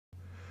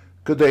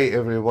Good day,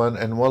 everyone,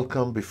 and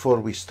welcome. Before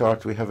we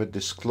start, we have a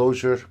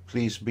disclosure.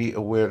 Please be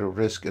aware of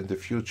risk in the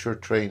future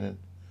trading.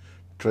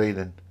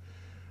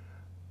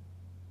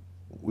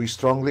 We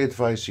strongly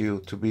advise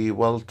you to be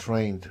well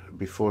trained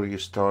before you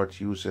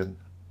start using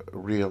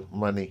real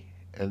money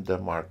in the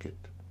market.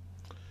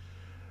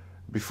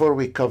 Before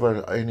we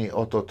cover any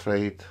auto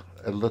trade,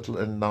 a little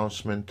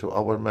announcement to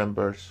our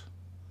members.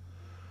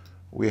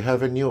 We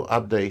have a new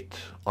update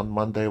on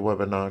Monday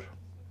webinar.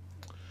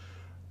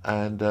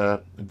 And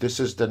this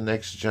is the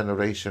next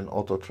generation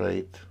auto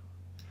trade.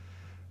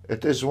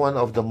 It is one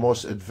of the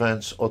most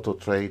advanced auto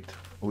trade.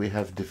 We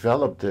have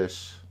developed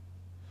this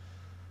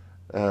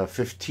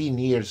 15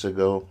 years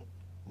ago,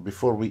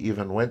 before we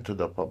even went to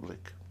the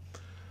public.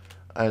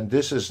 And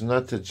this is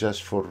not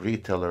just for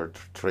retailer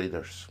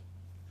traders.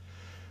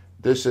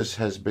 This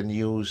has been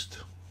used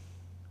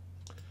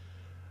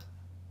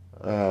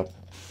on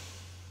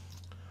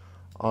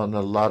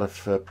a lot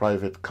of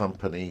private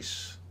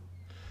companies.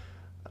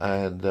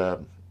 And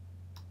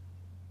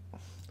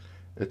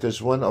it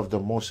is one of the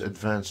most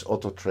advanced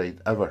auto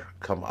trade ever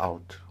come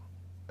out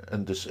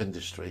in this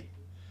industry.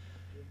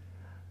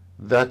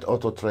 That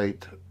auto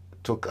trade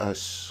took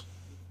us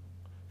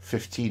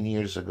 15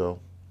 years ago.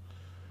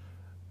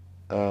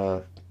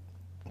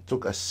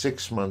 Took us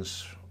 6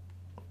 months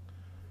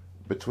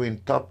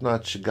between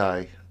top-notch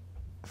guy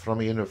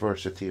from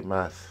university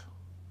math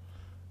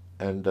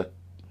and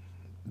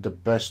the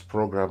best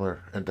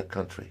programmer in the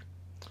country.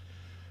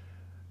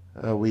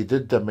 We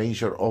did the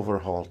major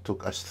overhaul.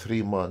 Took us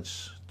 3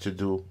 months to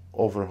do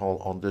overhaul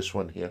on this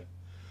one here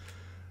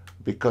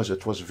because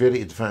it was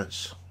very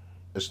advanced.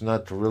 It's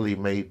not really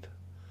made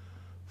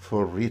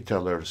for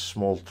retailers,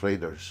 small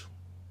traders,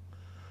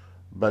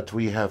 but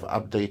we have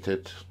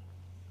updated,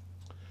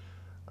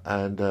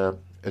 and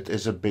it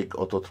is a big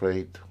auto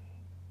trade.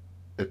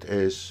 It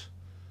is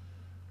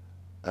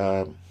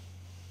on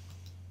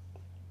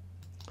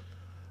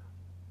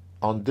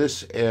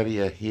this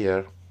area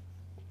here.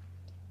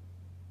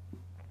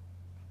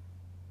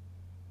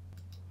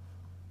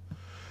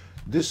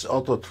 This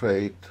auto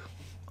trade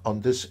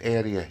on this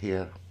area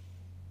here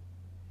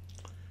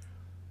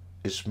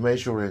is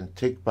measuring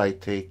tick by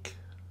tick,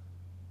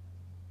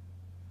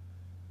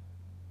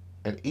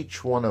 and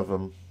each one of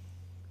them,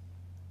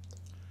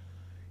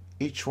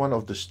 each one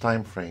of this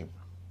time frame,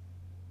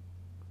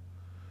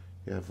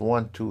 you have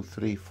 1, 2,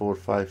 3, 4,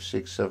 5,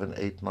 6, 7,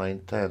 8,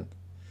 9, 10.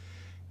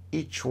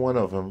 Each one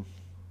of them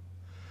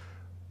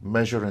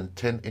measuring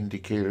 10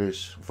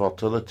 indicators: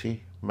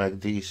 volatility,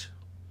 MACDs,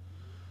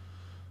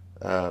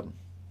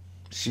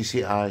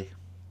 CCI,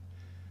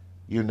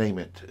 you name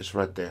it, is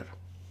right there.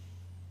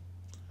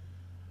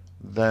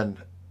 Then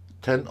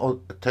 10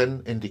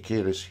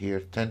 indicators here,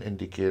 10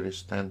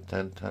 indicators, 10,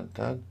 10, 10,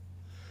 10.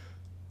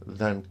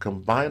 Then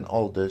combine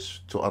all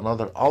this to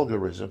another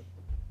algorithm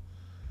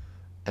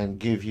and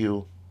give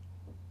you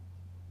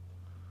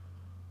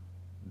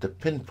the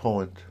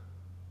pinpoint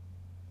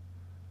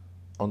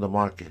on the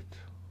market.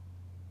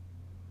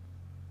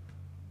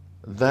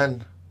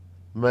 Then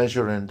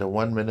measuring the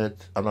 1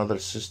 minute, another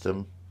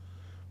system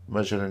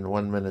measuring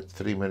 1 minute,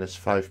 3 minutes,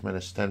 5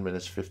 minutes, 10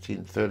 minutes,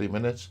 15, 30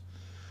 minutes.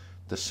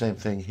 The same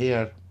thing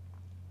here,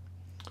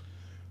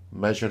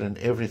 measuring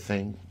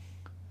everything.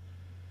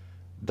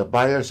 The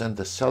buyers and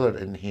the seller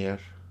in here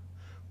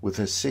with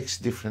a 6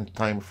 different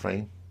time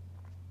frame.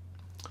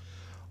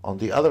 On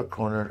the other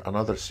corner,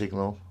 another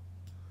signal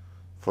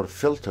for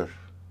filter,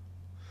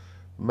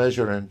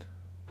 measuring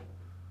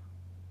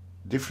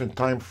different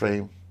time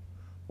frame,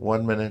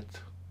 1 minute,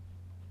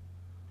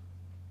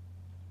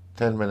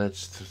 10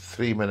 minutes,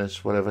 3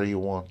 minutes, whatever you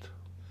want.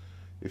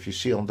 If you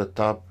see on the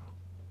top,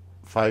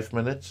 5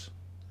 minutes,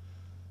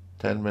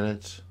 10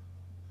 minutes,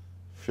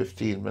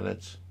 15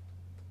 minutes,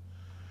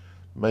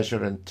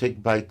 measuring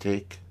tick by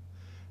tick,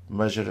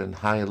 measuring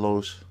high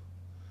lows,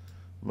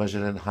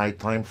 measuring high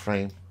time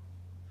frame.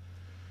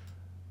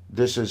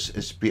 This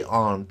is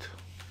beyond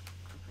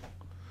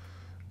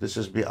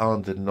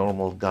the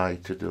normal guy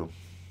to do.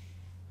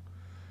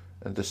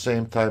 At the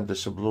same time,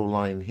 this blue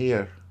line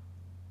here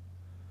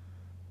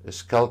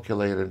is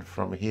calculated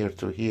from here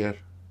to here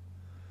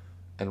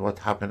and what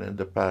happened in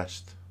the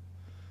past.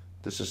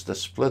 This is the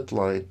split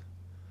line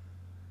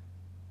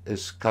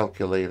is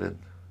calculated.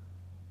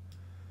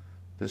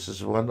 This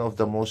is one of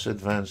the most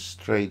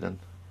advanced trading,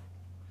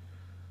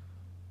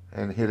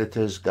 and here it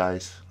is,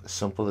 guys, as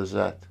simple as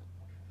that.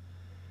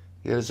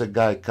 Here's a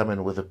guy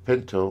coming with a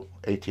Pinto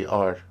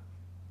ATR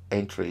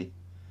entry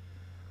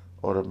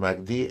or a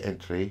MACD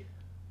entry,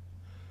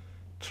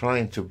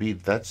 trying to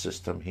beat that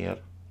system here,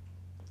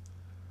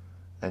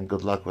 and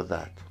good luck with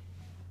that.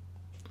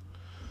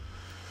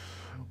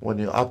 When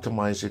you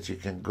optimize it, you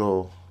can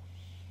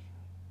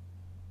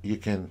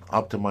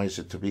optimize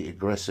it to be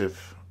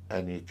aggressive,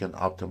 and you can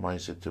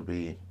optimize it to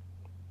be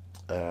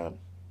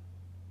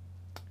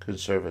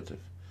conservative.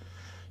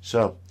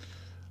 So,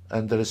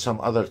 and there is some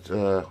other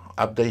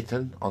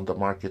updating on the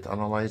market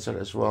analyzer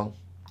as well.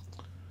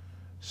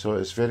 So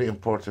it's very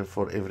important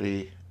for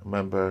every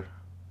member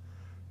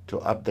to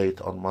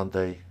update on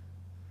Monday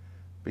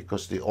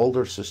because the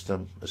older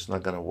system is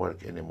not going to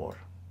work anymore,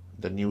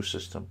 the new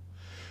system.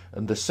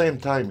 And the same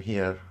time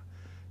here,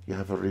 you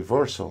have a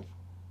reversal.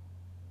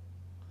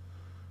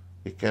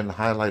 You can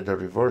highlight the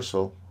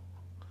reversal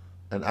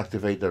and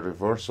activate the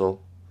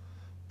reversal,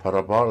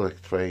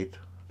 parabolic trade,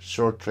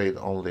 short trade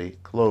only,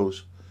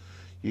 close.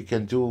 You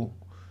can do,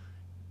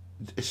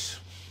 it's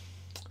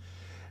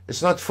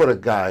not for a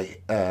guy.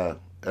 A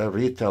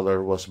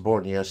retailer was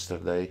born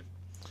yesterday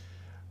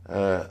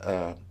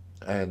and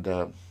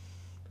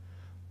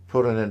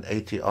put in an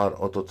ATR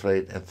auto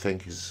trade and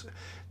think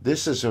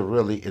this is a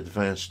really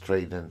advanced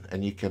trading,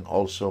 and you can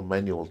also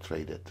manual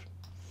trade it.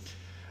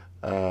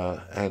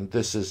 And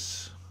this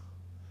is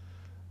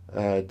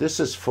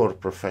for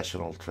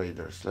professional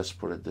traders. Let's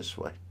put it this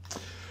way.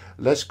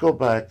 Let's go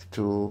back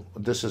to,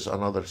 this is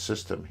another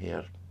system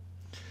here.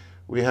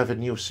 We have a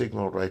new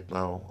signal right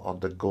now on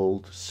the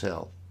gold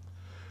sell.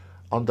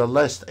 On the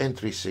last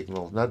entry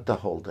signal, not the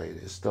whole day,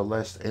 it's the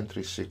last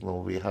entry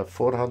signal, we have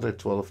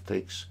 412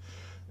 ticks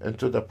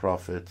into the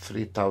profit,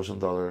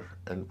 $3,000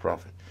 in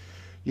profit.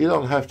 You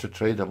don't have to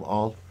trade them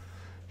all.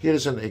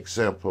 Here's an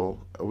example.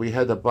 We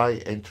had a buy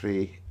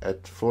entry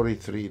at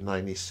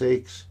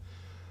 43.96,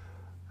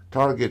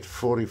 target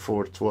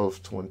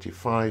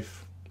 44.1225.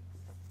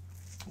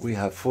 We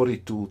have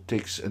 42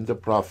 ticks in the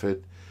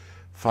profit,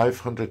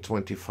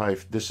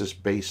 525. This is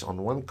based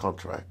on one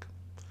contract.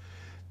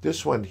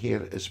 This one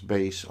here is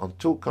based on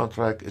two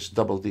contracts, is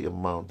double the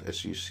amount,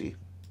 as you see.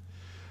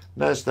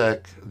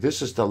 Nasdaq,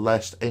 this is the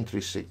last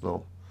entry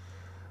signal.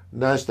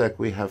 Nasdaq,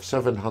 we have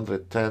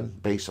 710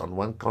 based on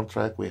one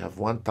contract. We have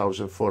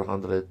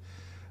 1,400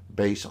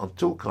 based on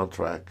two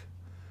contracts.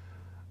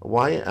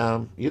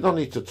 YM, you don't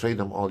need to trade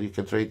them all. You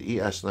can trade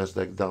ES,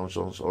 Nasdaq, Dow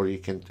Jones, or you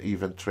can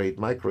even trade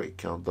micro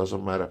account,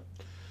 doesn't matter.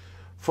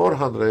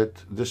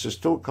 400, this is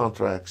two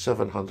contracts,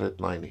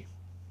 790.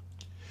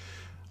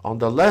 On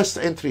the last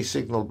entry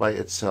signal by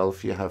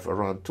itself, you have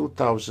around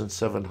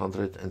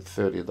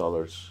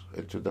 $2,730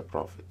 into the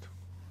profit.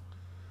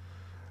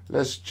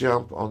 Let's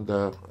jump on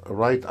the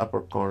right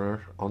upper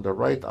corner. On the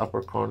right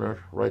upper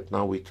corner, right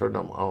now we turn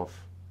them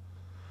off.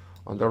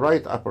 On the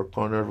right upper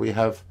corner, we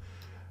have,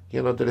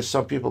 there is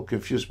some people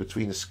confused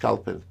between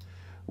scalping.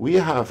 We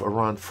have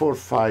around 4 or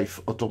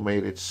 5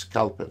 automated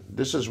scalping.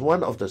 This is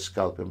one of the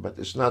scalping, but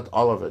it's not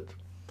all of it.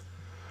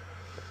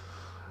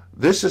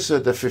 This is the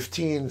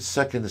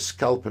 15-second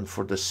scalping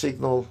for the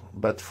signal,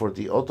 but for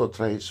the auto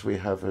trades, we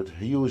have a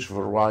huge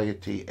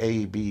variety,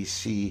 A, B,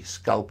 C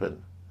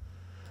scalping.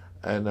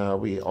 And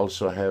we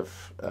also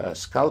have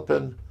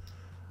scalping,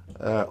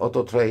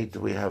 auto trade.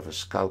 We have a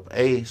scalp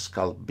A,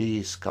 scalp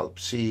B, scalp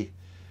C,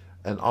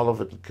 and all of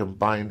it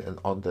combined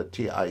on the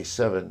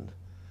TI7.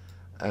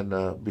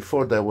 And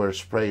before they were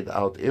sprayed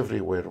out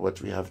everywhere, what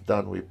we have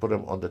done, we put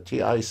them on the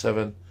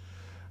TI7,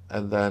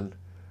 and then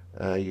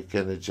you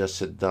can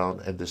adjust it down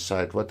and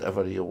decide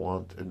whatever you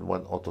want in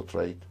one auto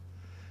trade.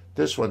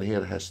 This one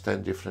here has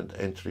 10 different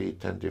entry,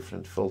 10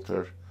 different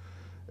filter.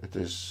 It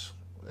is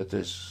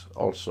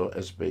also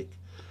as big.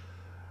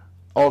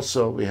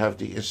 Also, we have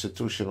the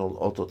institutional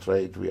auto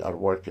trade. We are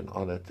working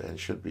on it and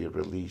should be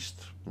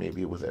released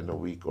maybe within a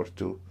week or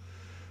two.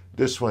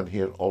 This one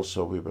here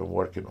also, we've been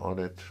working on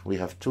it. We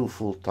have 2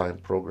 full-time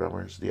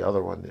programmers. The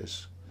other one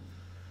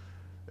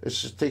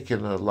it's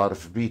taken a lot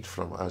of beat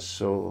from us,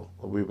 so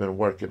we've been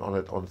working on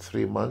it on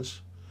 3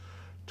 months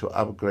to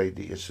upgrade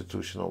the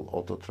institutional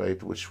auto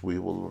trade, which we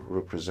will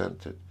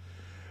represent it.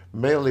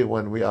 Mainly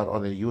when we are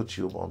on a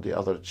YouTube, on the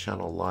other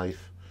channel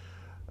live,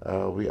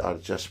 we are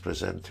just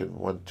presenting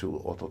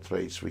 1-2 auto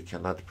trades. We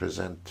cannot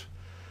present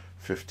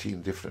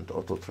 15 different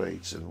auto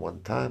trades in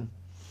one time.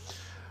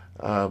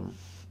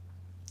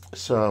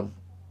 So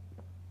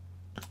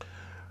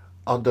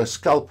on the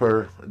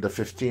scalper, the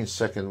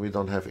 15-second, we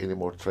don't have any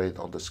more trade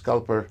on the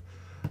scalper.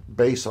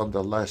 Based on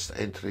the last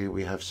entry,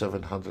 we have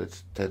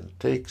 710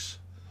 ticks.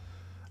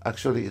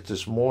 Actually, it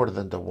is more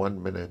than the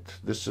 1 minute.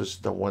 This is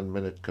the 1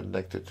 minute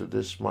connected to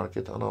this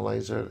market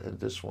analyzer, and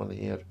this one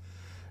here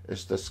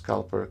is the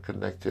scalper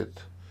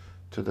connected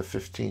to the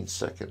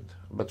 15-second.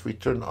 But we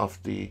turn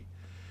off the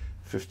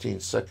 15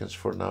 seconds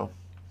for now.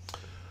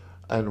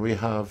 And we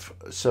have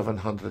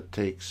 700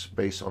 ticks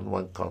based on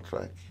one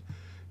contract.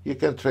 You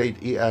can trade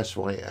ES,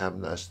 YM,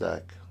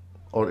 Nasdaq,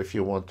 or if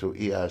you want to,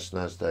 ES,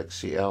 Nasdaq,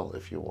 CL,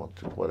 if you want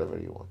to, whatever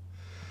you want.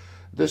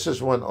 This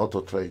is one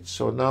auto trade.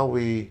 So now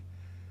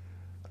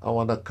I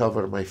want to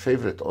cover my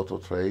favorite auto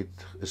trade.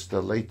 It's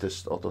the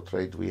latest auto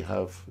trade we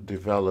have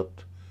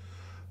developed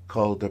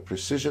called the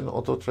Precision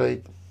Auto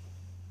Trade.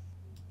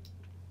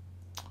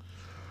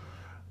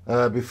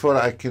 Before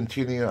I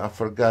continue, I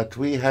forgot,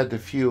 we had a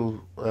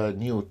few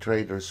new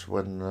traders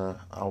when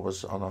I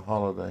was on a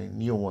holiday,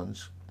 new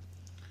ones.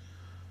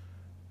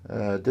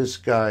 This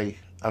guy,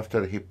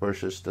 after he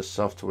purchased the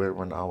software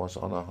when I was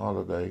on a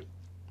holiday,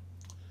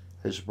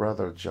 his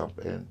brother jumped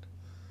in,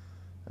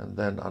 and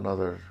then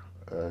another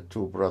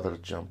 2 brothers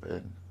jump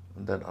in,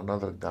 and then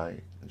another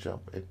guy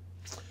jump in.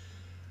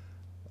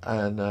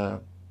 And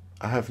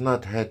I have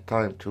not had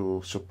time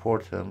to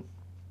support him,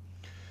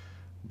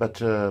 but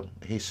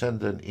he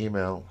sent an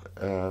email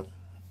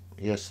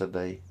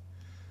yesterday,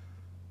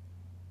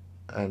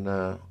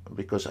 and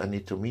because I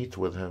need to meet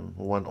with him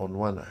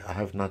one-on-one. I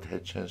have not had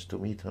a chance to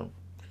meet him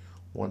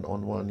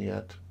one-on-one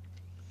yet,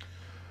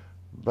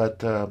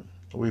 but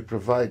we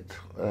provide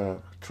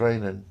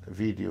training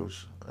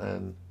videos,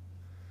 and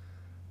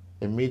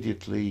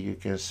immediately you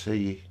can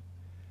see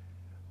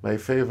my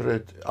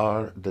favorite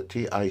are the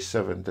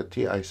TI7. The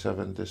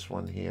TI7, this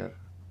one here.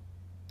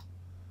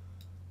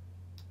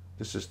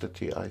 This is the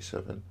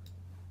TI7,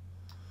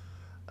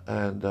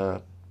 and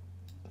the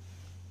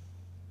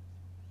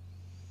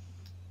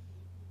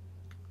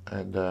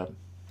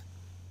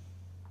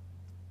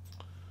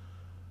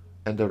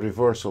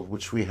reversal,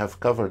 which we have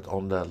covered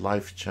on the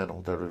live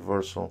channel. The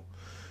reversal,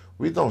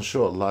 we don't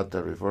show a lot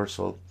the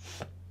reversal,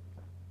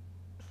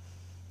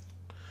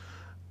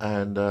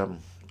 and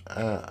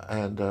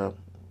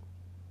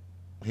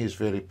he's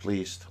very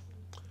pleased.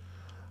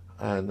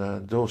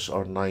 And those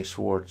are nice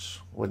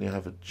words when you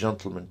have a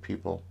gentleman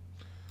people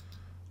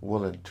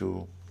willing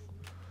to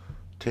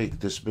take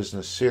this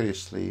business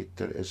seriously.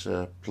 There is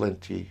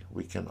plenty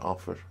we can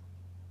offer.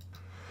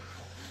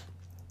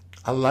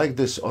 I like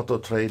this auto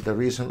trade. The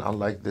reason I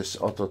like this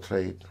auto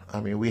trade, I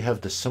mean, we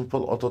have the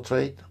simple auto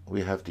trade,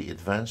 we have the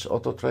advanced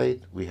auto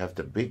trade, we have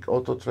the big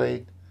auto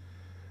trade,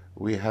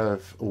 we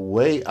have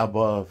way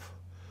above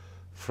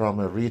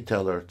from a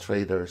retailer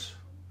traders.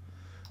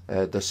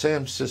 The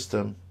same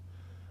system,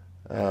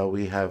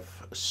 we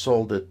have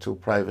sold it to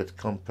private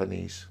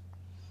companies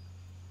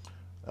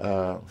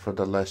for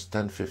the last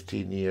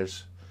 10-15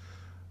 years.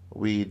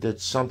 We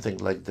did something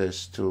like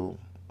this to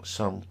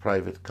some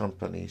private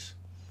companies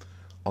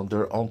on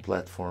their own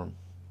platform,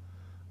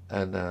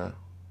 and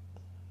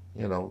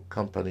you know,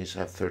 companies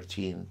have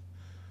 13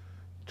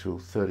 to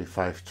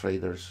 35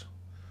 traders,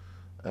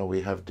 and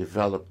we have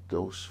developed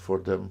those for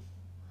them.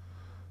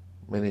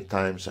 Many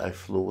times I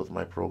flew with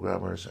my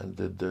programmers and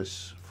did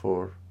this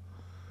for,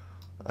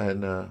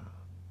 and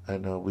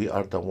we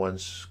are the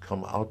ones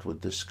come out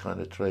with this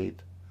kind of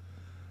trade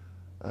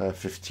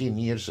 15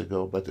 years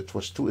ago, but it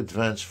was too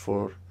advanced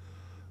for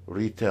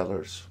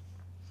retailers.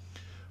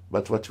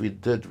 But what we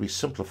did, we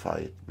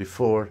simplified it.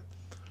 Before,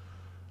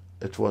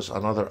 it was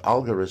another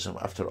algorithm.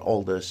 After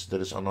all this, there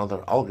is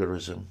another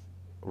algorithm,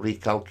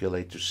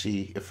 recalculate to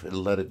see if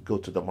it'll let it go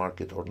to the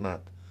market or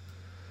not.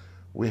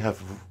 We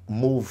have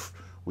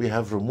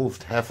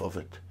removed half of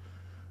it,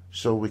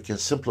 so we can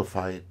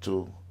simplify it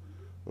to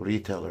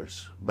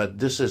retailers. But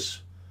this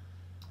is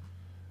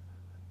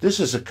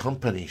a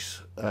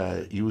companies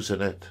using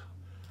it,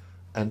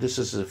 and this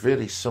is a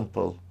very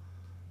simple,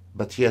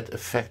 but yet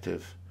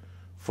effective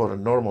for a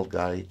normal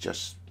guy.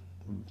 Just,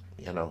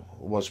 you know,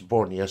 was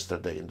born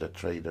yesterday in the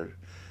trading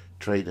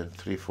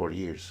 3-4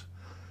 years,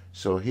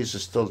 so he's a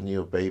still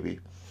new baby.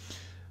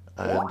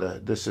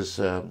 And this is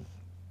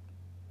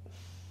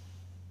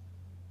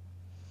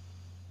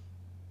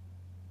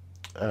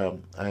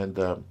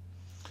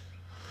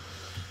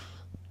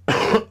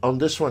on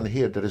this one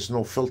here, there is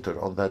no filter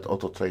on that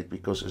auto trade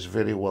because it's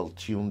very well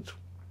tuned.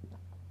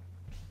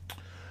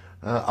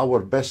 Our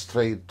best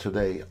trade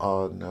today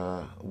on,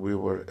 we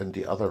were in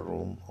the other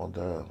room on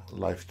the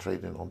live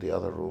trading on the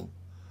other room,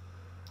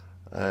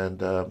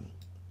 and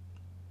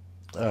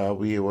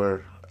we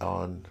were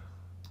on,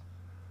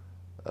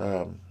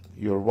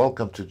 you're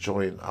welcome to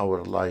join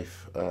our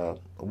live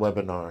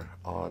webinar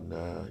on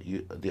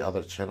the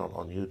other channel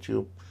on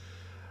YouTube.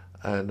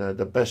 And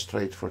the best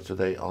trade for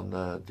today on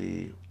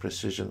the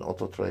precision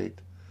auto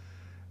trade,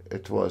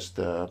 it was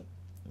the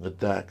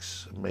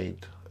DAX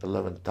made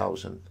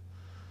 11,000,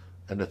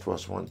 and it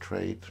was one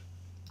trade.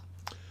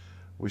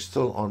 We're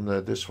still on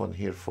this one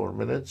here, 4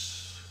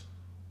 minutes,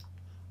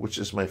 which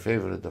is my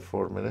favorite, the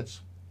 4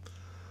 minutes.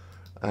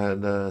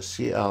 And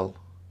CL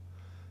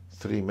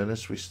 3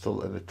 minutes, we're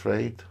still in the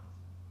trade.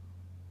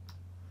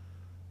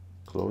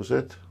 Close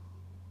it.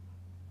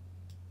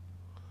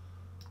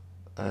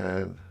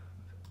 And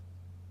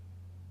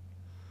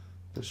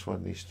this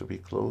one needs to be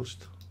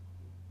closed.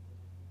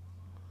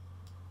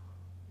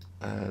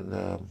 And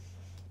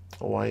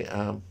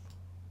YM,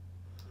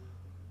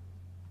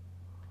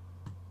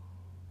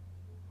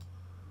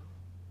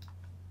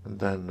 and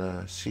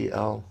then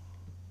CL,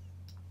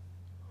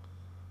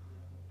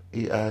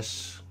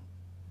 ES,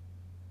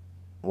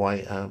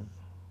 YM,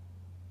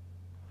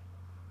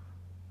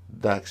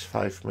 DAX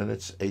 5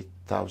 minutes,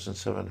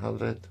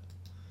 8,700,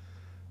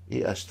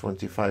 ES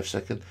 25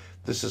 second.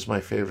 This is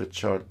my favorite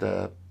chart.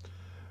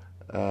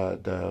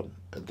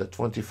 The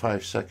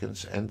 25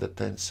 seconds and the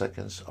 10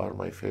 seconds are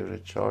my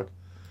favorite chart.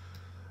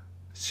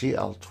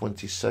 CL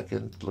 20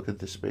 second, look at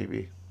this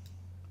baby.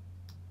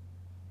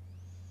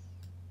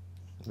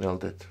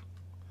 Nailed it.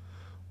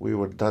 We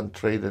were done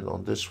trading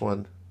on this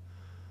one.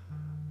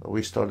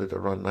 We started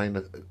around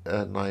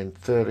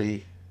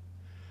 9:30.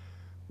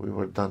 We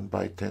were done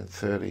by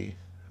 10:30.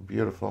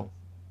 Beautiful.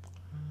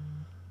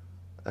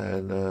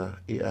 And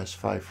ES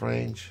 5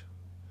 range,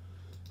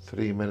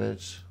 3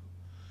 minutes.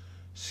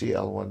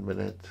 CL 1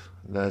 minute.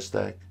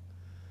 Nasdaq,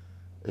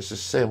 it's the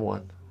same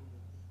one.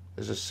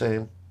 It's the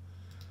same.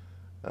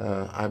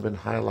 I've been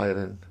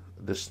highlighting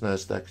this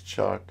NASDAQ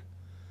chart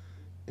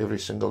every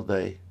single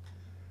day,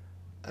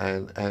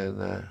 and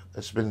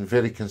it's been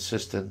very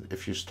consistent.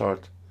 If you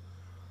start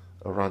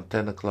around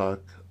 10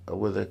 o'clock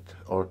with it,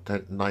 or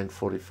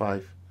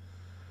 9:45,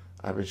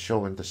 I've been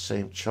showing the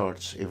same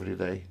charts every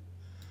day.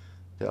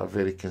 They are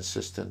very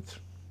consistent.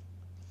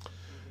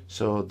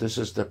 So this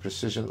is the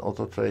precision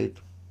auto trade.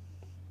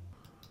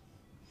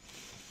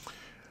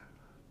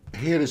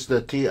 Here is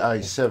the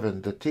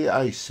TI7. The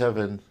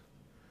TI7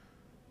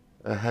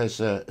 has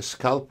a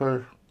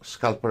scalper,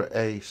 scalper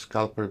A,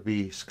 scalper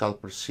B,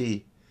 scalper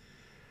C,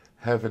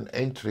 have an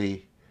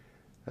entry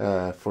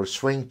for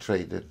swing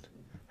trading,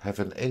 have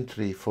an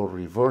entry for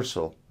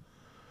reversal.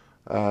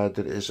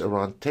 There is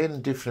around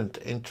 10 different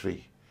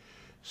entry.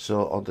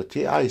 So on the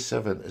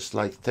TI7, it's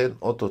like 10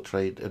 auto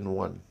trade in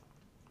one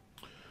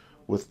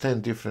with 10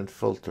 different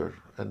filter.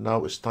 And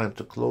now it's time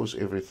to close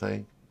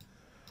everything.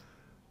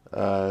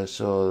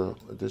 So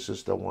this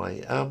is the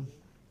YM.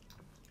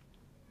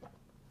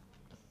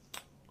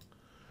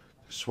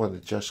 This one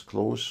is just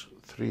closed,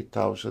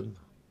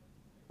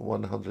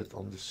 3,100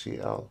 on the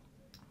CL.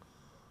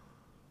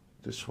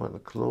 This one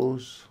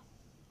close,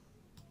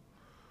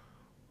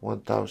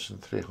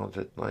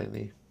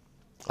 1,390.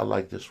 I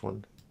like this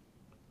one.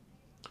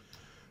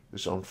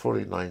 It's on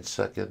 49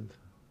 second.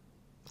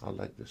 I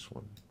like this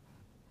one.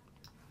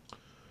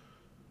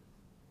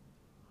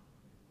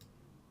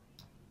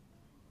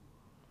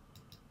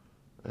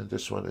 And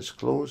this one is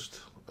closed.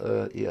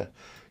 Yeah,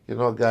 you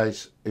know,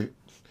 guys,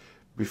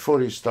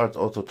 before you start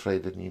auto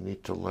trading, you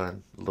need to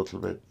learn a little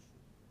bit.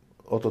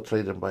 Auto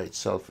trading by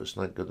itself is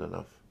not good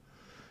enough.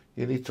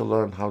 You need to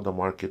learn how the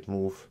market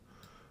move,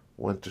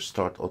 when to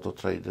start auto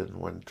trading,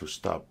 when to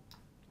stop.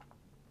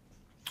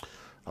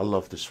 I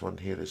love this one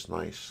here. It's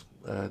nice.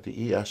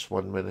 The ES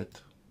 1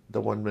 minute. The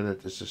 1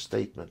 minute is a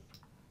statement.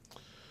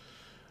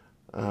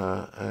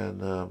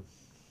 And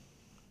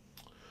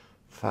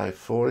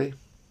 540.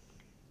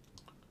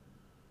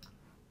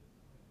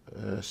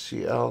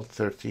 CL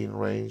 13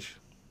 range.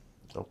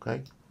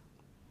 Okay.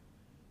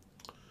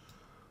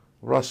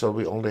 Russell,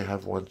 we only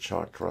have one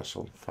chart,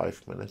 Russell,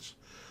 5 minutes.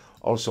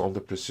 Also on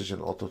the precision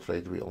auto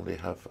trade, we only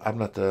have, I'm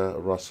not a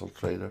Russell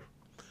trader.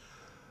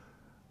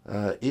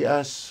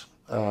 ES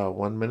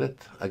 1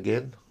 minute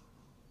again.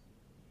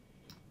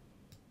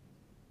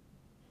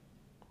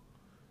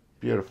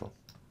 Beautiful.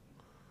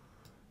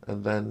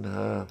 And then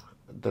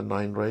the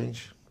 9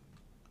 range.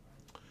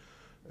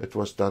 It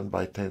was done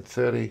by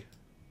 10:30.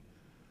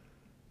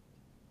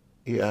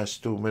 ES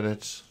 2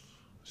 minutes.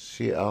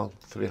 CL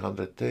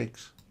 300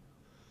 ticks.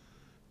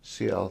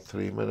 CL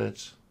 3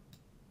 minutes.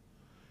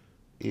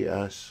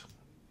 ES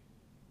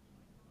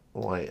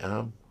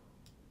YM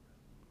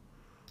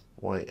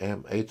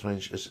 8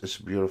 range is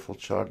a beautiful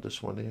chart,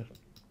 this one here.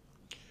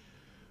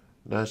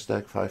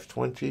 NASDAQ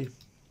 520.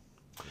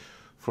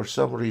 For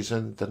some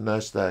reason the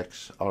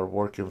NASDAQs are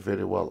working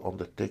very well on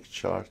the tick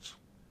charts.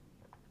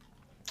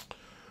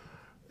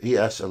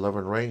 ES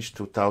 11 range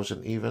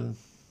 2000 even,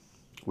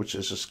 which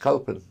is a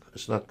scalping.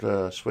 It's not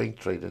swing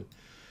trading.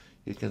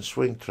 You can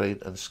swing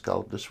trade and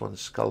scalp. This one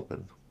is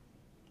scalping.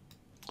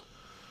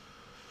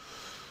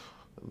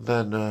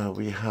 Then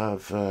we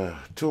have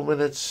 2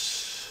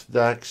 minutes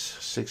DAX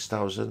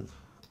 6000,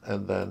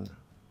 and then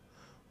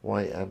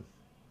YM.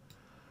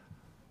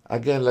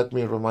 Again, let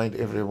me remind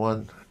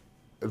everyone,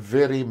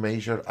 very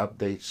major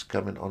updates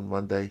coming on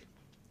Monday.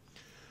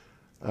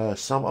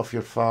 Some of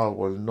your file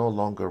will no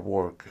longer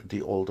work,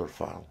 the older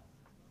file.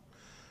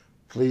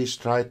 Please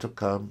try to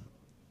come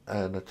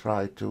and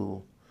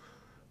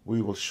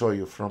we will show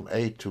you from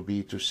A to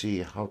B to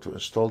C how to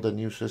install the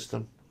new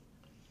system,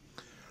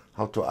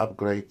 how to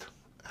upgrade,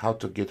 how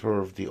to get rid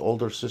of the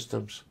older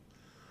systems.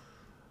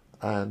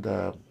 And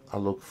I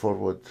look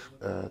forward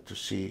to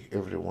see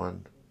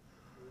everyone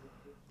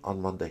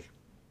on Monday.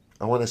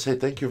 I want to say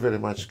thank you very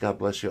much. God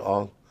bless you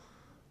all.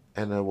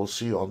 And we'll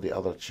see you on the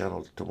other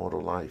channel tomorrow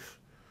live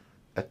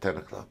at 10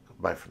 o'clock.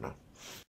 Bye for now.